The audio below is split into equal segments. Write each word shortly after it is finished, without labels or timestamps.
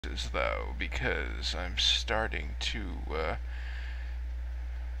though, because I'm starting to,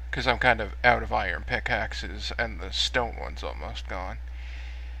 because I'm kind of out of iron pickaxes and the stone one's almost gone.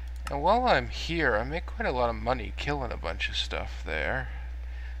 And while I'm here, I make quite a lot of money killing a bunch of stuff there.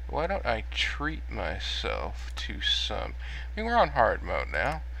 Why don't I treat myself to some... I mean, we're on hard mode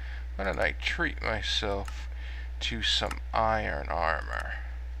now. Why don't I treat myself to some iron armor?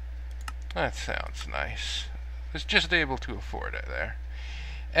 That sounds nice. I was just able to afford it there.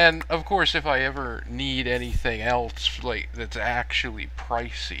 And, of course, if I ever need anything else, like, that's actually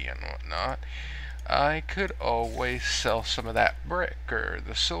pricey and whatnot, I could always sell some of that brick or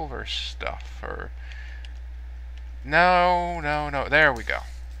the silver stuff, or... No, there we go.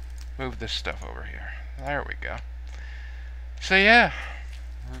 Move this stuff over here. There we go. So, yeah.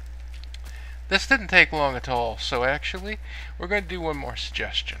 This didn't take long at all, so actually, we're going to do one more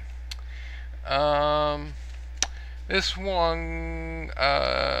suggestion. This one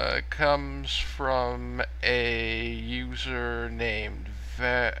comes from a user named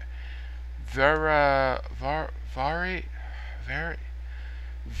veriax?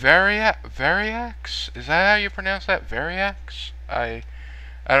 Is that how you pronounce that? Veriax? I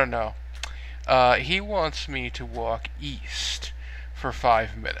don't know. He wants me to walk east for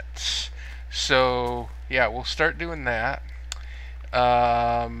 5 minutes. So, yeah, we'll start doing that.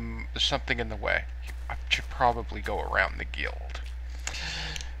 There's something in the way. I should probably go around the guild.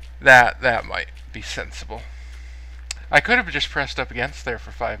 That might be sensible. I could have just pressed up against there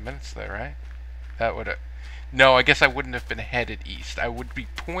for 5 minutes there, right? That would have... No, I guess I wouldn't have been headed east. I would be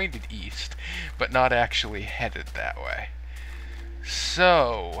pointed east, but not actually headed that way.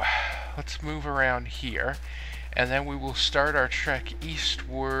 So, let's move around here, and then we will start our trek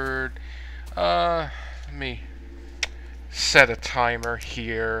eastward. Let me set a timer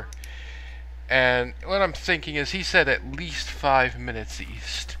here. And what I'm thinking is, he said at least 5 minutes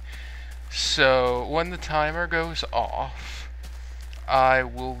east. So when the timer goes off, I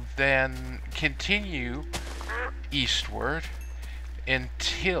will then continue eastward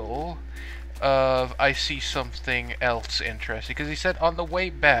until I see something else interesting. Because he said on the way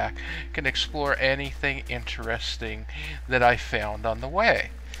back, I can explore anything interesting that I found on the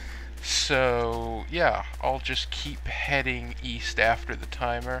way. So, yeah, I'll just keep heading east after the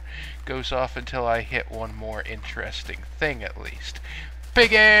timer goes off until I hit one more interesting thing, at least.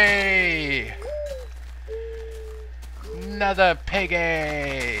 Piggy! Another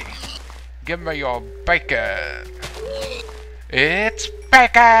piggy! Give me your bacon! It's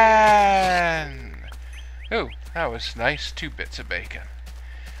bacon! Ooh, that was nice. 2 bits of bacon.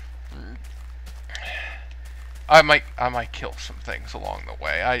 I might kill some things along the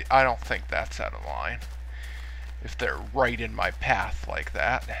way. I don't think that's out of line. If they're right in my path like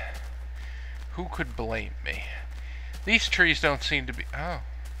that. Who could blame me? These trees don't seem to be... Oh.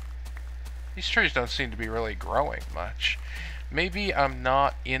 These trees don't seem to be really growing much. Maybe I'm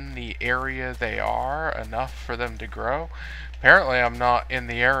not in the area they are enough for them to grow. Apparently I'm not in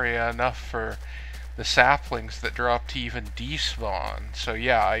the area enough for the saplings that drop to even despawn. So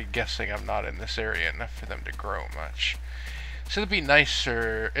yeah, I'm guessing I'm not in this area enough for them to grow much. So it'll be nice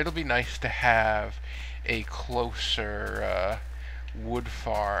to have a closer wood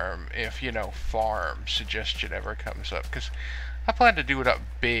farm if, you know, farm suggestion ever comes up. Because I plan to do it up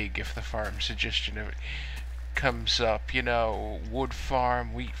big if the farm suggestion ever comes up. You know, wood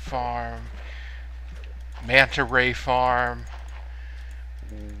farm, wheat farm, manta ray farm.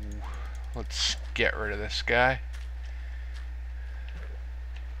 Let's get rid of this guy.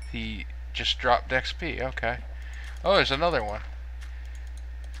 He just dropped XP, okay. Oh, there's another one.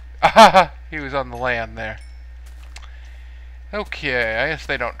 Ah, he was on the land there. Okay, I guess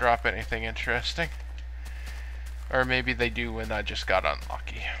they don't drop anything interesting. Or maybe they do and I just got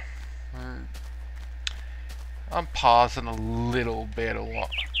unlucky. I'm pausing a little bit along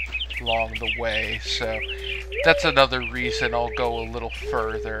the way, so that's another reason I'll go a little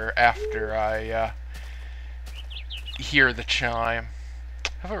further after I hear the chime. I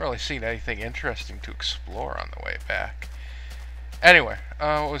haven't really seen anything interesting to explore on the way back. Anyway,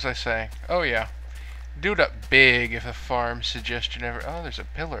 what was I saying? Oh yeah, do it up big if a farm suggestion ever... Oh, there's a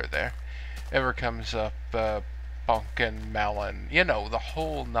pillar there. Ever comes up, pumpkin, melon, you know, the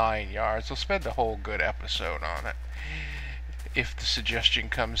whole 9 yards. We'll spend a whole good episode on it if the suggestion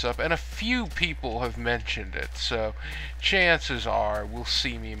comes up, and a few people have mentioned it, so chances are we'll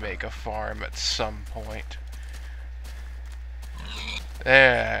see me make a farm at some point.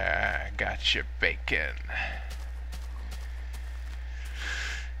 There, got your bacon.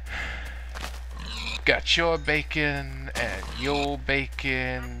 Got your bacon and your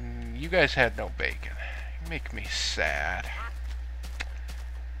bacon. You guys had no bacon. You make me sad.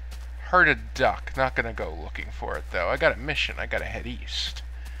 Heard a duck. Not gonna go looking for it, though. I got a mission. I gotta head east.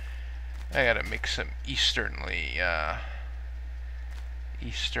 I gotta make some easternly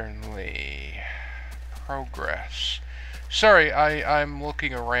progress. Sorry, I'm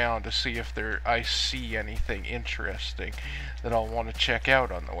looking around to see if I see anything interesting that I'll want to check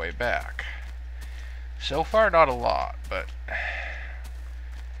out on the way back. So far, not a lot, but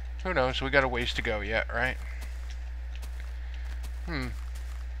who knows? We got a ways to go yet, right?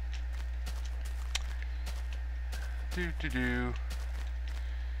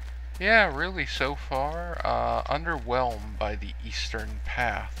 Yeah, really, so far, underwhelmed by the eastern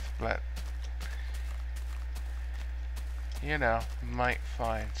path, but you know, might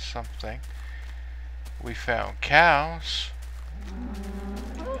find something. We found cows.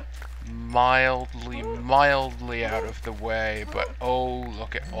 Mildly out of the way, but oh,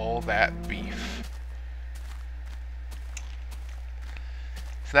 look at all that beef.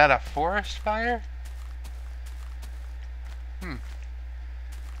 Is that a forest fire?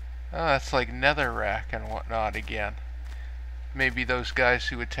 Oh, that's like netherrack and whatnot again. Maybe those guys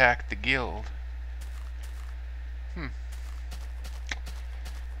who attacked the guild.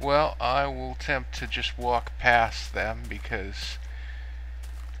 Well, I will attempt to just walk past them because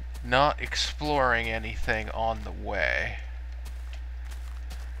not exploring anything on the way.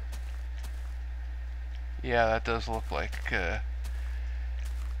 Yeah, that does look like the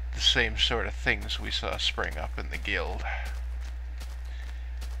same sort of things we saw spring up in the guild.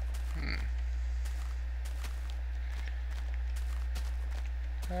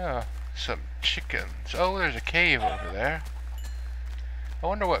 Oh, some chickens. Oh, there's a cave over there. I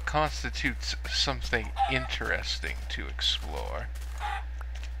wonder what constitutes something interesting to explore.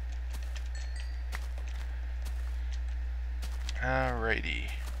 Alrighty.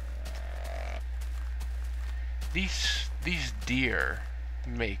 These deer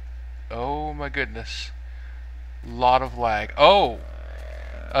make, oh my goodness, lot of lag. Oh,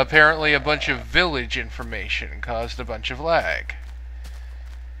 apparently a bunch of village information caused a bunch of lag.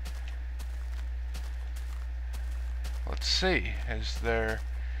 Let's see, is there...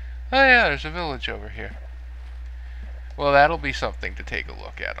 Oh yeah, there's a village over here. Well, that'll be something to take a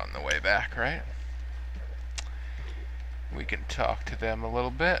look at on the way back, right? We can talk to them a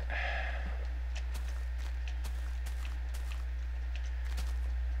little bit.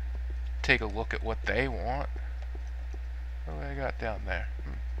 Take a look at what they want. What do they got down there?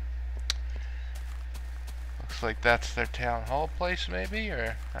 Looks like that's their town hall place, maybe,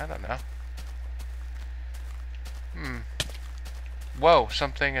 or I don't know. Whoa,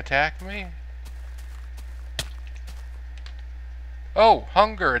 something attacked me? Oh,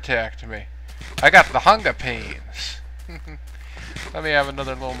 hunger attacked me. I got the hunger pains. Let me have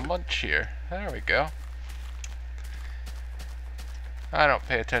another little munch here. There we go. I don't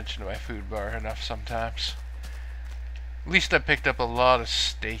pay attention to my food bar enough sometimes. At least I picked up a lot of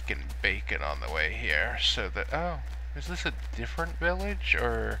steak and bacon on the way here, so that... Oh, is this a different village,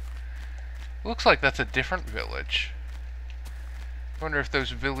 or... Looks like that's a different village. I wonder if those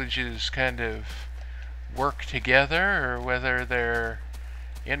villages kind of work together, or whether they're,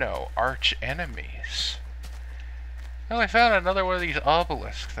 you know, arch enemies. Oh, I found another one of these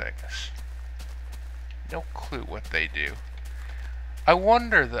obelisk things. No clue what they do. I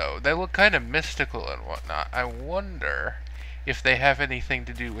wonder, though, they look kind of mystical and whatnot. I wonder if they have anything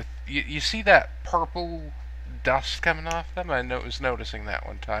to do with... You see that purple dust coming off them? I was noticing that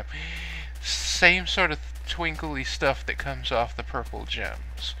one time. Same sort of twinkly stuff that comes off the purple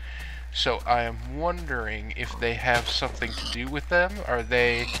gems. So I am wondering if they have something to do with them. Are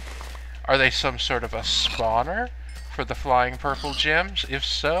they some sort of a spawner for the flying purple gems? If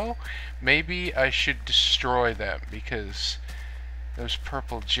so, maybe I should destroy them, because those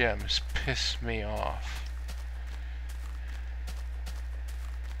purple gems piss me off.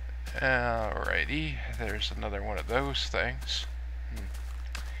 Alrighty, there's another one of those things.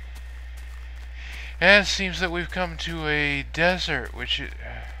 And it seems that we've come to a desert, which...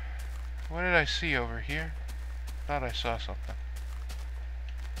 what did I see over here? Thought I saw something.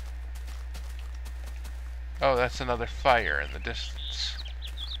 Oh, that's another fire in the distance.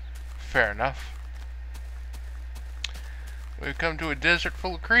 Fair enough. We've come to a desert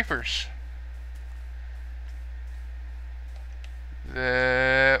full of creepers.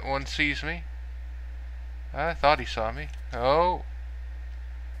 That one sees me. I thought he saw me. Oh.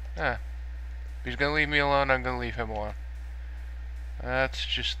 If he's gonna leave me alone, I'm gonna leave him alone. That's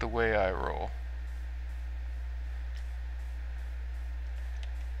just the way I roll.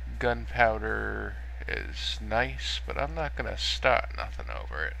 Gunpowder is nice, but I'm not gonna start nothing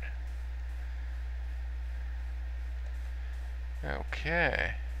over it.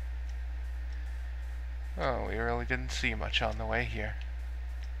 Okay. Oh, we really didn't see much on the way here.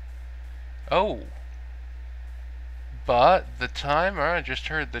 Oh! But the timer, I just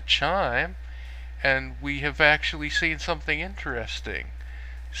heard the chime, and we have actually seen something interesting.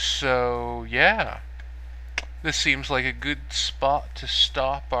 So, yeah. This seems like a good spot to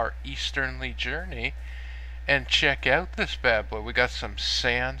stop our easternly journey and check out this bad boy. We got some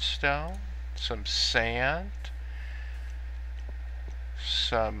sandstone, some sand,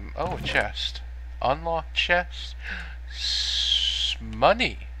 some, oh, a chest. Unlocked chest.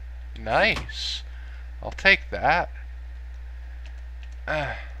 Money. Nice. I'll take that.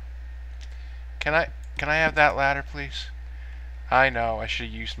 Can I have that ladder, please? I know, I should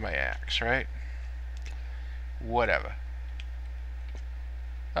have used my axe, right? Whatever.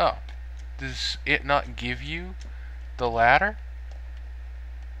 Oh. Does it not give you the ladder?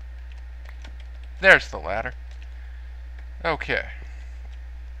 There's the ladder. Okay.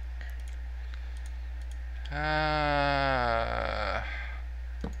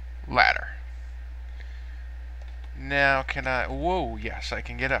 Ladder. Now can I... Whoa, yes, I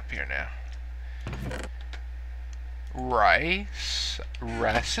can get up here now. Rice.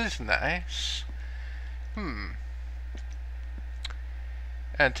 Rice is nice.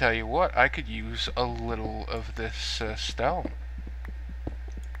 And tell you what, I could use a little of this stone.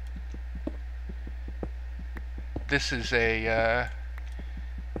 This is a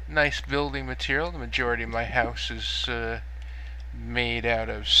nice building material. The majority of my house is made out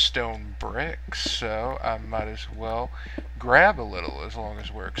of stone bricks, so I might as well grab a little as long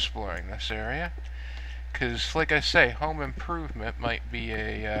as we're exploring this area. Because, like I say, home improvement might be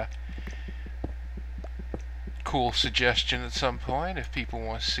a cool suggestion at some point if people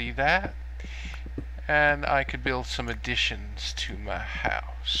want to see that. And I could build some additions to my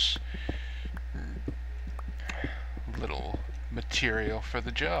house. Little material for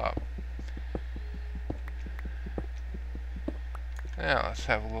the job. Now let's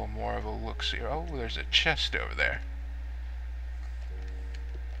have a little more of a look-see. Oh, there's a chest over there.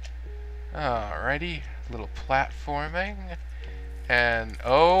 Alrighty, little platforming. And,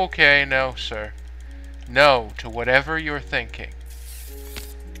 okay, no, sir. No to whatever you're thinking.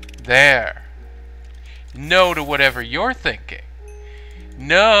 There. No to whatever you're thinking.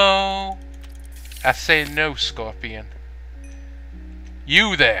 No. I say no, Scorpion.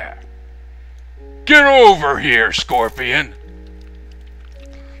 You there. Get over here, Scorpion.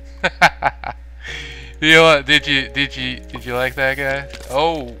 You know what? Did you like that, guys?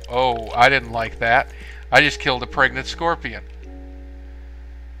 Oh, I didn't like that. I just killed a pregnant scorpion.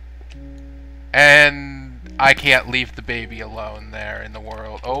 And I can't leave the baby alone there in the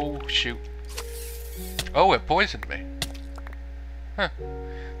world. Oh, shoot. Oh, it poisoned me. Huh.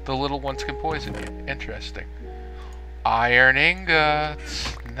 The little ones can poison you. Interesting. Iron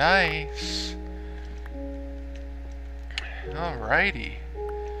ingots. Nice. Alrighty.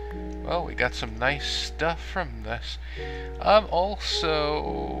 Well, we got some nice stuff from this.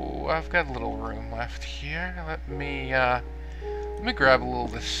 Also, I've got a little room left here. Let me grab a little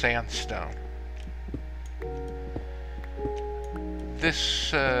of this sandstone.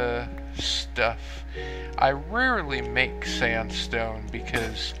 This stuff, I rarely make sandstone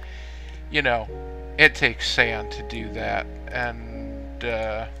because, you know, it takes sand to do that, and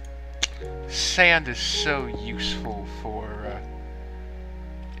sand is so useful for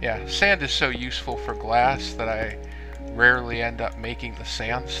sand is so useful for glass that I rarely end up making the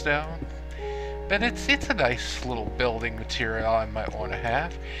sandstone. But it's a nice little building material I might want to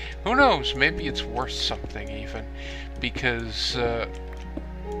have. Who knows, maybe it's worth something even, because I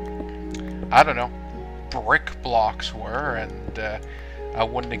don't know, brick blocks were, and I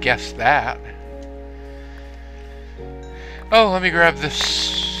wouldn't have guessed that. Oh, let me grab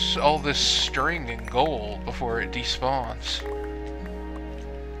all this string and gold before it despawns.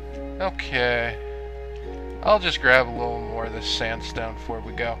 Okay. I'll just grab a little more of this sandstone before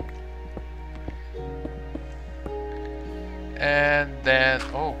we go. And then,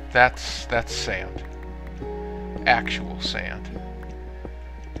 oh, that's sand. Actual sand.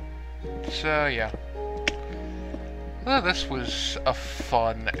 So, yeah. Well, this was a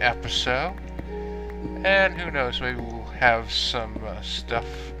fun episode. And who knows, maybe we'll have some stuff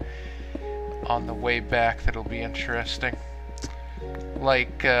on the way back that'll be interesting.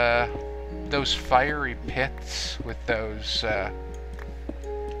 Like, those fiery pits with those,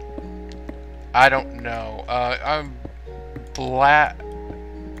 I don't know, black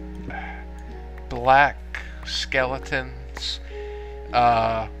skeletons,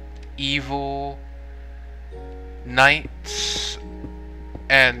 evil knights,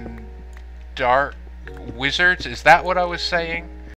 and dark wizards. Is that what I was saying?